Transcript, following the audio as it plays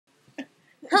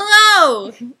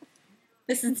Hello!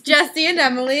 This is Jessie and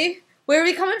Emily. Where are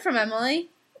we coming from, Emily?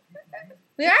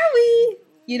 Where are we?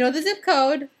 You know the zip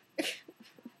code.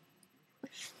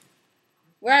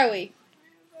 Where are we?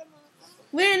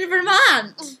 We're in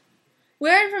Vermont.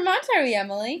 Where in Vermont are we,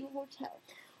 Emily? The hotel.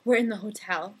 We're in the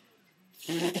hotel.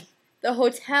 The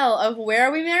hotel of where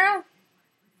are we, Meryl?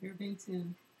 Fairbanks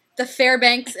Inn. The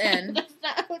Fairbanks Inn. That's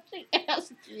not what she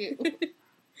asked you.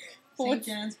 St.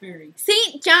 Johnsbury.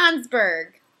 St. Johnsburg.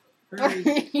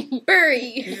 Bury.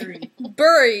 Bury.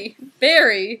 Bury.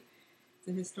 Bury. It's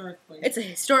a historic place. It's a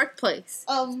historic place.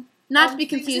 Not to be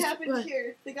confused. Things happened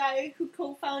here. The guy who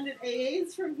co-founded AA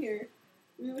is from here.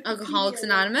 Alcoholics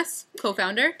Anonymous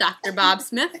co-founder Dr. Bob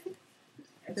Smith.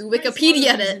 The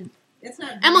Wikipedia it. It's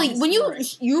not Emily, when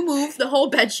historic. you move, the whole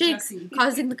bed shakes, Jesse.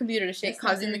 causing the computer to shake, It's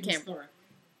not causing the very camera. historic.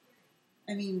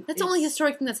 I mean, That's the only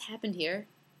historic thing that's happened here.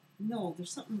 No,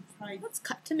 there's something pride Let's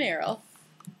cut to Meryl.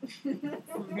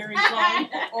 from a very long,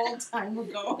 old time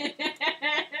ago.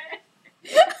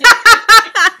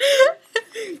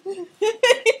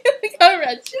 We got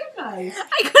red. Too nice.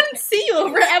 I couldn't see you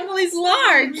over Emily's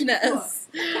largeness.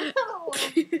 I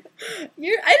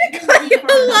didn't call you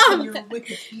a Your lump.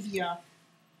 Wikipedia.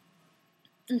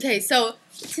 Okay, so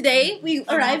today we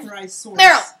arrived. Unauthorized source.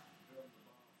 Meryl!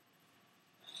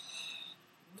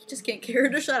 Just can't get her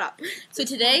to shut up. So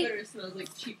today It smells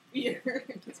like cheap beer.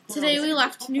 we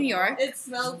left New York It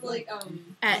smells like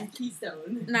at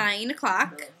Keystone. 9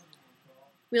 o'clock.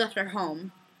 We left our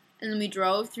home. And then we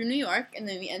drove through New York, and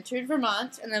then we entered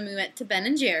Vermont, and then we went to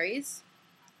Ben & Jerry's.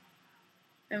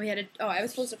 And we had I was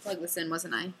supposed to plug this in,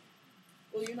 wasn't I?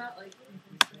 Well, you're not like.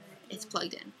 It's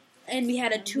plugged in. And we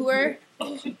had a tour.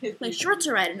 My shorts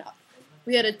are riding up.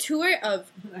 We had a tour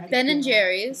of Ben &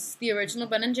 Jerry's, the original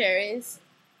Ben & Jerry's.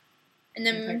 And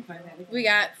then we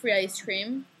got free ice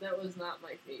cream. That was not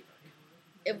my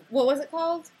favorite. What was it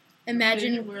called?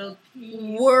 Imagine World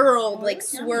Peace. World, like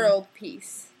Yummy. swirled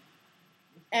peace.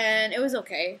 And it was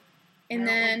okay. And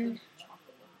then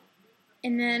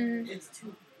It's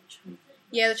too chunky.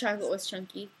 yeah, the chocolate was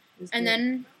chunky. It's And good.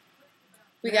 then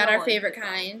we got our favorite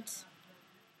kind.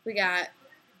 We got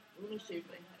Let me shave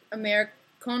my head.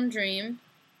 American Dream,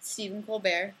 Stephen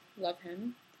Colbert, love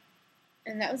him.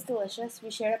 And that was delicious.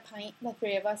 We shared a pint, the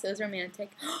three of us. It was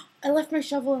romantic. I left my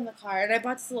shovel in the car, and I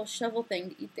bought this little shovel thing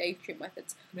to eat the ice cream with.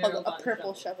 It's called Meryl a bought a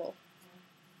purple shovel.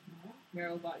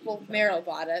 Meryl bought you. Well, Meryl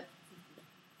bought it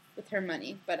with her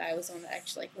money, but I was the one that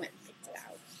actually went and picked it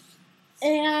out.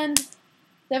 And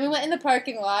then we went in the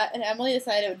parking lot, and Emily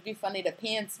decided it would be funny to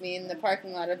pants me in the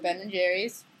parking lot of Ben &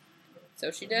 Jerry's.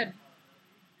 So she did.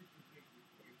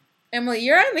 Emily,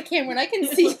 you're on the camera, and I can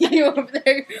see you over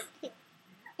there.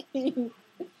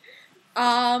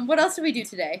 What else did we do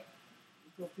today?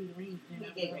 Go through the rain.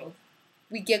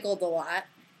 We giggled a lot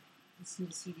Listen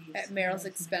to CDs. at Meryl's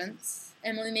expense.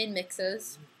 Emily made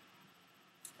mixes.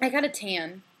 I got a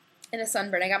tan and a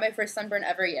sunburn. I got my first sunburn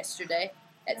ever yesterday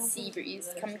at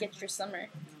Seabreeze. Come get your summer.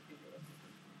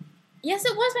 Yes,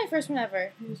 it was my first one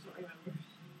ever. I just don't remember.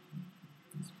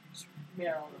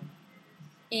 Meryl.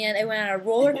 And I went on a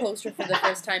roller coaster for the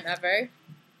first time ever.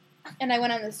 And I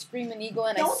went on the Screaming Eagle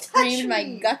and I Don't touch screamed my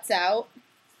me. guts out.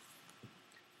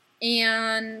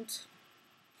 And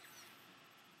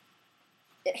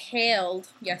it hailed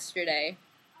yesterday.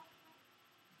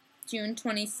 June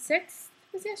 26th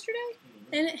was yesterday?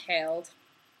 And it hailed.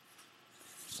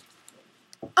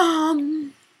 Ow.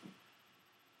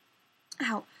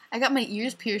 I got my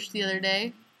ears pierced the other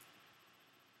day.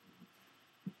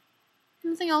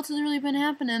 Nothing else has really been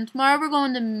happening. Tomorrow we're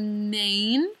going to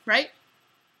Maine, right?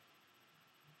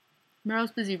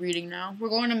 Meryl's busy reading now. We're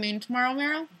going to Maine tomorrow,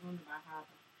 Meryl? I'm going to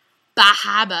Bahaba.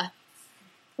 Bahaba.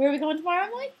 Where are we going tomorrow,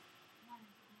 Emily?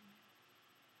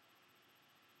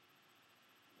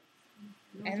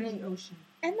 Go to the ocean.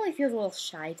 Emily feels a little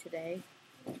shy today.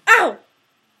 Ow!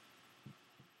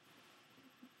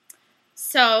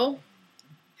 So,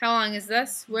 how long is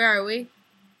this? Where are we?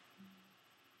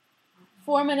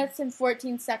 4 minutes and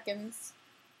 14 seconds.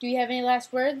 Do you have any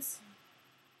last words?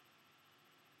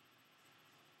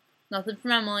 Nothing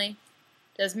from Emily.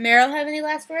 Does Meryl have any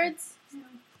last words? No.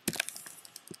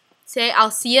 Say,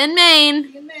 I'll see you in Maine.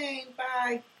 See you in Maine.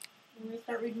 Bye. I'm going to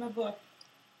start reading my book.